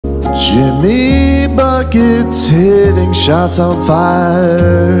Jimmy Buckets hitting shots on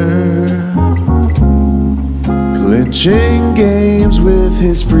fire, clinching games with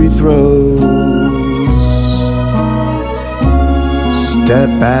his free throws, step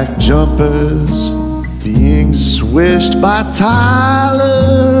back jumpers being swished by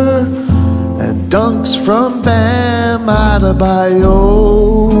Tyler, and dunks from Bam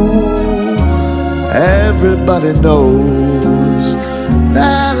Adebayo. Everybody knows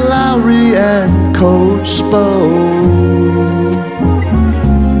that Lowry and Coach Spo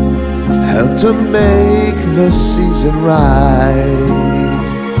helped to make the season right.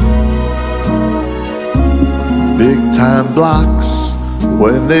 Big time blocks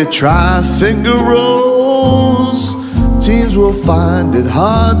when they try finger rolls. Teams will find it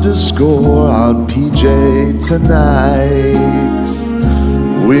hard to score on PJ tonight.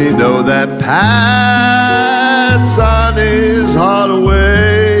 We know that Pat's on his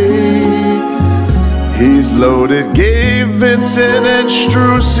Hardaway. He's loaded Gabe Vincent and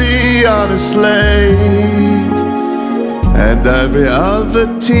Strussi on his sleigh, and every other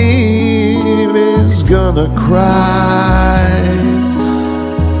team is gonna cry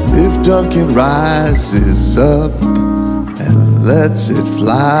if Duncan rises up and lets it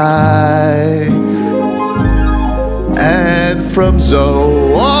fly. And from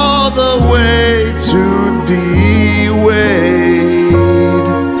Zoe all the way to D-Wade,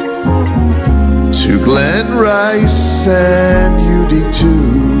 to Glenn Rice and UD2.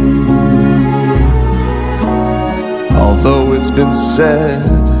 Although it's been said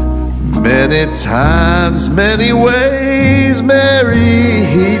many times, many ways, Merry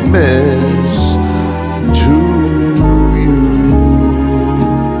Heatmas to you.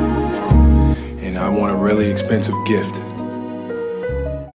 And I want a really expensive gift.